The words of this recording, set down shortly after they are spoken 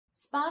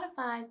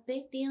Spotify's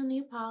big deal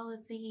new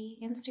policy,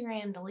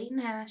 Instagram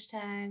deleting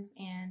hashtags,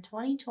 and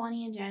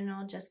 2020 in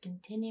general just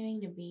continuing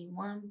to be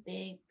one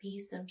big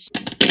piece of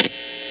shit.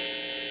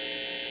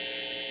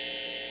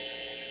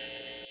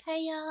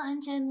 Hey y'all,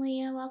 I'm Jen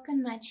Leah. Welcome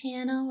to my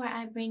channel where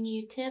I bring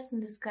you tips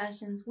and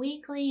discussions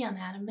weekly on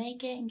how to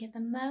make it and get the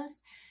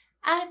most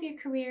out of your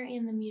career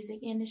in the music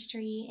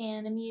industry,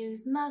 and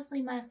amuse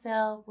mostly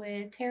myself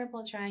with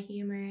terrible dry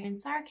humor and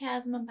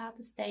sarcasm about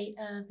the state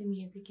of the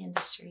music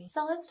industry.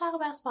 So let's talk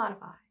about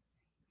Spotify.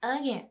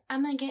 Again,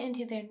 I'm going to get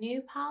into their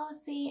new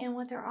policy and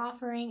what they're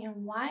offering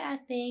and why I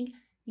think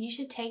you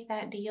should take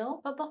that deal.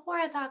 But before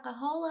I talk a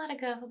whole lot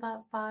of guff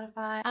about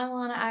Spotify, I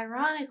want to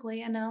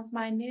ironically announce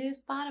my new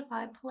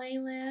Spotify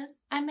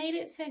playlist. I made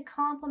it to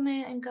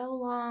complement and go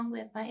along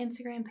with my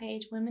Instagram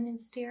page, Women in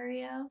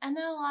Stereo. I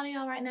know a lot of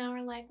y'all right now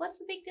are like, what's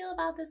the big deal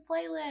about this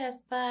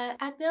playlist? But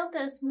I built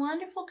this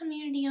wonderful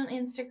community on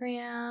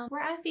Instagram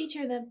where I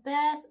feature the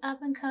best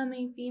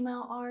up-and-coming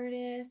female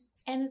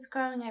artists, and it's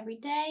growing every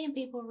day and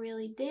people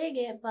really dig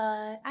it,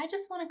 but I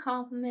just want to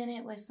complement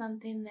it with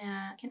something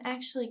that can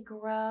actually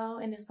grow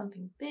into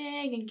something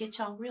big and get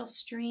y'all real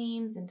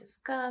streams and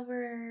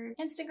discovered.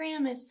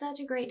 Instagram is such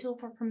a great tool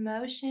for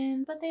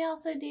promotion, but they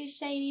also do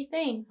shady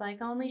things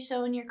like only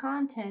showing your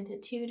content to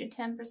 2 to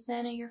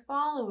 10% of your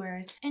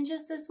followers. And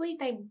just this week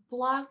they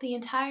blocked the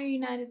entire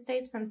United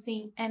States from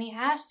seeing any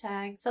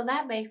hashtags, so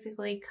that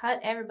basically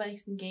cut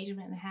everybody's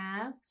engagement in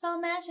half. So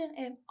imagine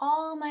if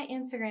all my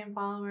Instagram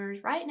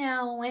followers right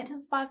now went to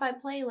the Spotify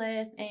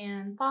playlist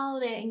and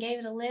followed it and gave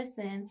it a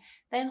listen,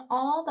 then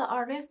all the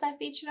artists I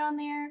featured on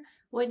there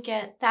would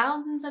get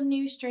thousands of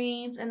new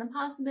streams and the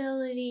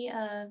possibility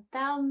of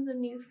thousands of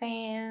new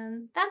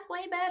fans. That's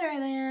way better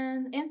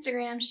than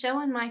Instagram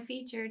showing my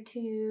feature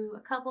to a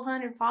couple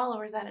hundred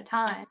followers at a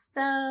time.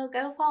 So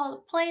go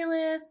follow the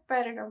playlist,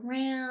 spread it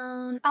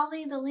around. I'll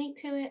leave the link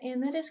to it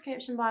in the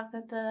description box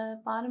at the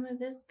bottom of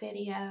this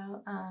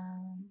video.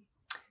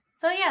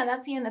 So yeah,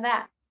 that's the end of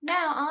that.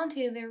 Now on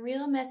to the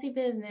real messy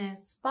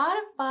business.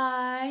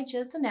 Spotify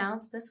just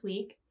announced this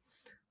week,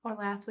 or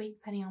last week,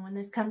 depending on when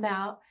this comes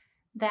out,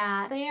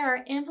 that they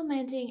are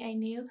implementing a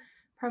new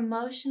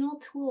promotional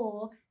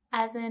tool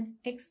as an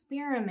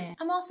experiment.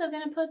 I'm also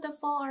going to put the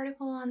full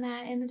article on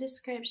that in the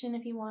description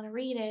if you want to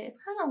read it.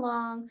 It's kind of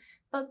long,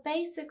 but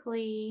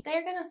basically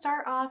they're going to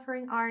start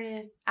offering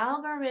artists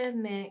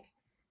algorithmic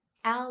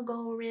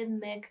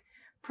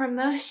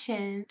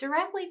promotion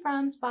directly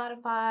from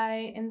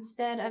Spotify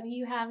instead of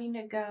you having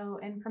to go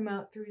and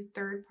promote through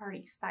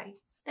third-party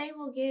sites. They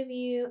will give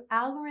you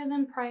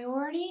algorithm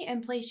priority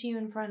and place you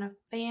in front of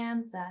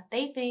fans that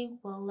they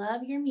think will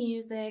love your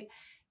music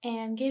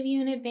and give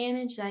you an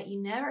advantage that you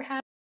never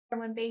had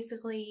when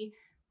basically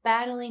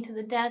battling to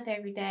the death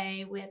every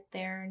day with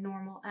their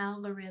normal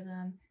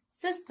algorithm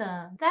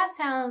system. That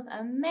sounds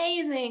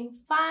amazing.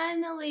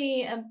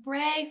 Finally, a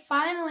break.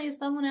 Finally,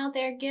 someone out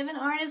there giving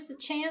artists a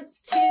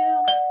chance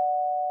to...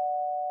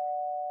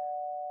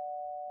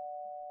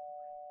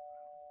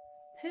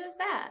 Who's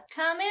that?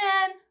 Come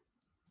in.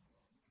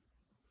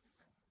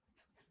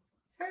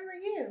 Who are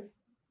you?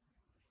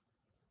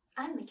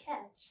 I'm the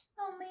catch.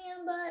 Oh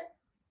man, but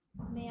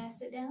may I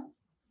sit down?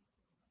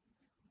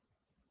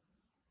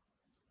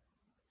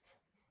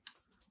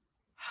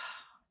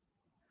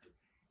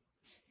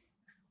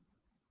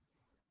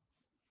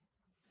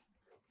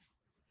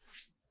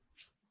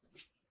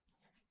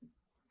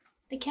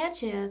 The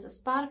catch is that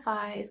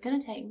Spotify is going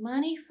to take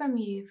money from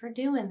you for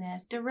doing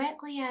this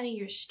directly out of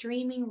your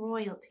streaming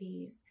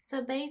royalties.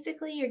 So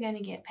basically you're going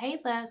to get paid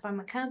less from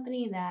a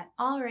company that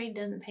already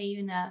doesn't pay you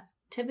enough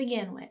to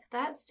begin with.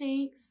 That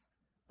stinks,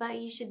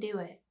 but you should do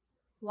it.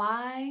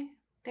 Why?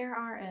 There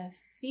are a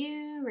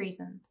few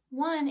reasons.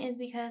 One is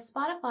because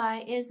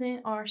Spotify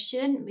isn't or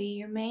shouldn't be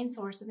your main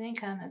source of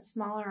income as a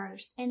smaller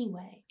artist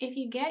anyway. If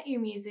you get your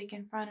music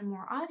in front of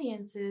more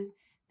audiences,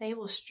 they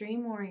will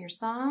stream more of your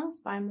songs,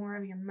 buy more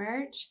of your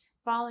merch,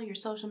 follow your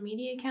social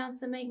media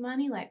accounts that make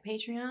money like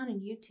Patreon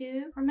and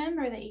YouTube.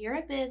 Remember that you're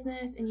a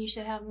business and you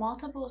should have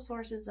multiple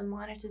sources of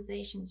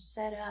monetization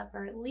set up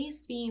or at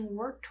least being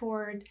worked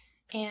toward,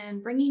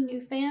 and bringing new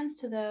fans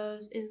to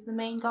those is the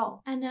main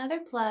goal. Another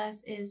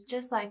plus is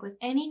just like with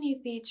any new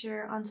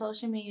feature on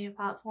social media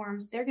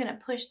platforms, they're going to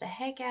push the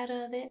heck out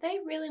of it. They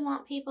really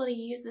want people to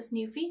use this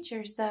new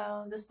feature,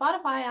 so the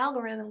Spotify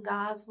algorithm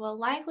gods will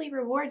likely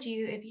reward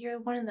you if you're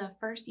one of the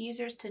first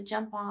users to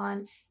jump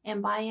on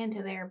and buy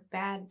into their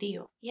bad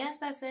deal. Yes,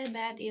 I said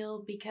bad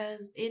deal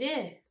because it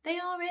is. They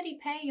already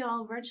pay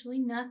y'all virtually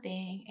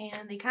nothing,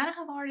 and they kind of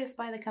have artists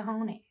by the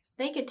cojones.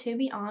 They could, to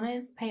be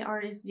honest, pay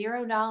artists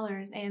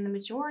 $0, and the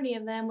majority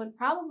of them would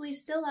probably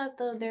still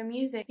upload their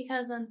music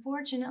because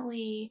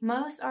unfortunately,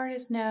 most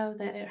artists know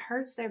that it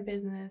hurts their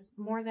business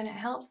more than it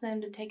helps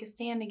them to take a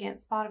stand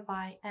against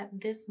Spotify at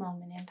this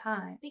moment in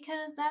time.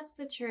 Because that's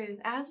the truth.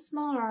 As a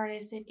smaller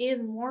artist, it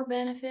is more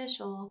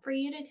beneficial for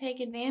you to take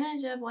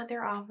advantage of what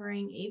they're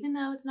offering, even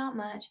though it's not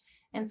much,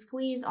 and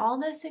squeeze all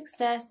the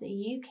success that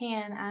you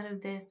can out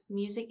of this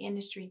music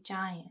industry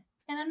giant.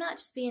 And I'm not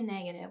just being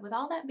negative. With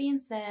all that being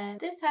said,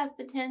 this has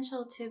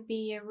potential to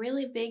be a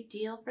really big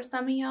deal for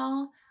some of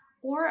y'all,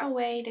 or a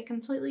way to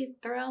completely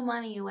throw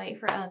money away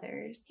for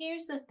others.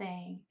 Here's the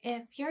thing,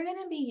 if you're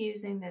going to be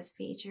using this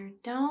feature,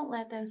 don't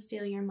let them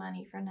steal your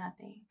money for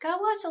nothing. Go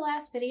watch the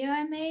last video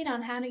I made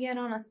on how to get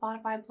on a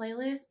Spotify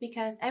playlist,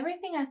 because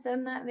everything I said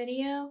in that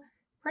video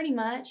pretty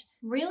much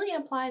really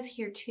applies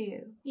here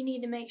too. You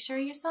need to make sure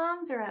your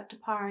songs are up to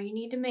par. You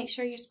need to make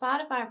sure your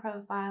Spotify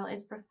profile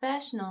is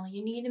professional.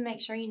 You need to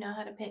make sure you know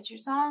how to pitch your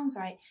songs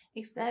right,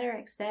 etc.,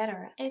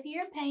 etc. If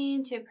you're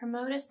paying to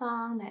promote a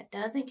song that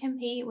doesn't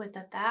compete with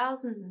the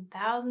thousands and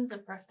thousands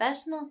of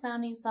professional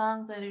sounding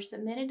songs that are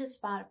submitted to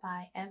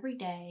Spotify every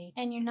day,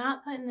 and you're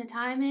not putting the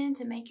time in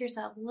to make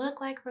yourself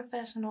look like a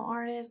professional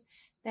artist,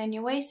 then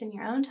you're wasting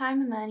your own time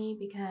and money,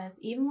 because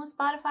even with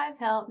Spotify's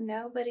help,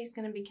 nobody's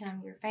going to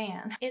become your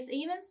fan. It's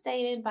even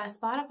stated by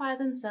Spotify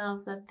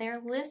themselves that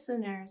their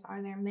listeners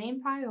are their main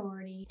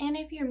priority, and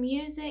if your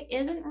music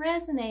isn't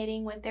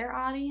resonating with their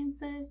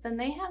audiences, then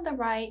they have the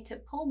right to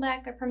pull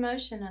back the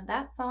promotion of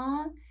that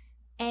song,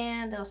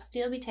 and they'll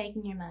still be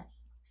taking your money.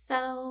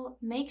 So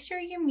make sure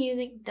your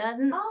music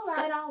doesn't...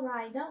 All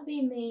right, don't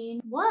be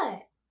mean.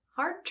 What?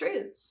 Hard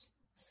truths.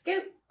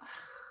 Scoop.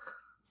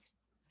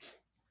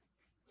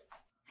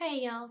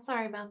 Hey y'all,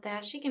 sorry about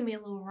that. She can be a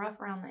little rough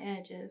around the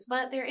edges,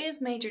 but there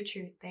is major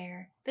truth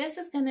there. This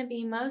is going to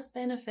be most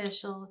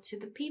beneficial to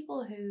the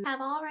people who have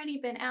already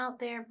been out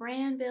there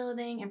brand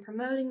building and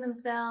promoting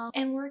themselves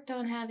and worked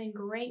on having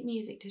great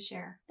music to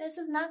share. This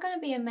is not going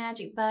to be a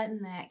magic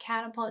button that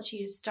catapults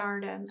you to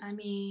stardom. I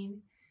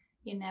mean,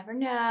 you never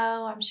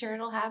know. I'm sure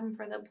it'll happen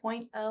for the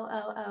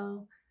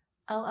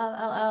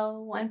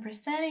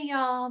 0.00001% of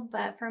y'all,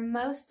 but for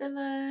most of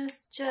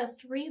us,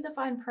 just read the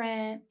fine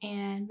print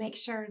and make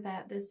sure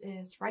that this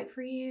is right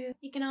for you.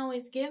 You can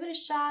always give it a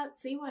shot,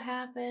 see what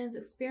happens,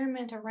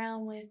 experiment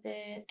around with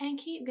it, and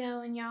keep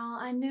going,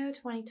 y'all. I know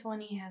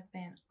 2020 has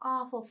been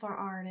awful for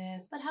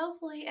artists, but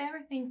hopefully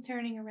everything's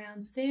turning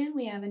around soon.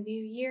 We have a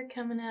new year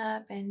coming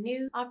up, and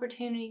new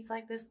opportunities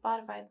like this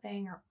Spotify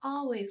thing are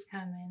always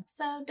coming.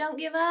 So don't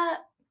give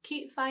up.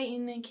 Keep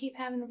fighting and keep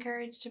having the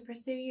courage to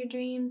pursue your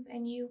dreams,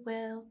 and you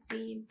will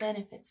see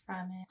benefits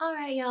from it.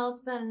 Alright y'all,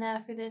 it's about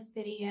enough for this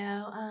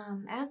video.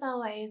 As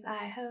always,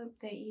 I hope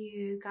that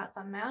you got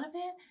something out of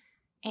it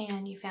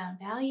and you found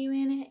value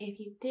in it. If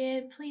you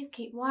did, please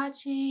keep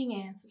watching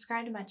and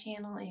subscribe to my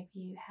channel if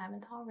you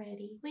haven't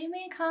already. Leave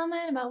me a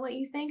comment about what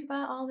you think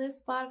about all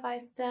this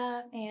Spotify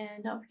stuff,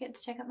 and don't forget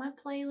to check out my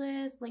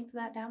playlist. Link to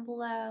that down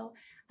below.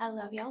 I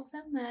love y'all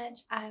so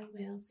much. I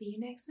will see you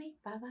next week.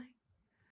 Bye bye.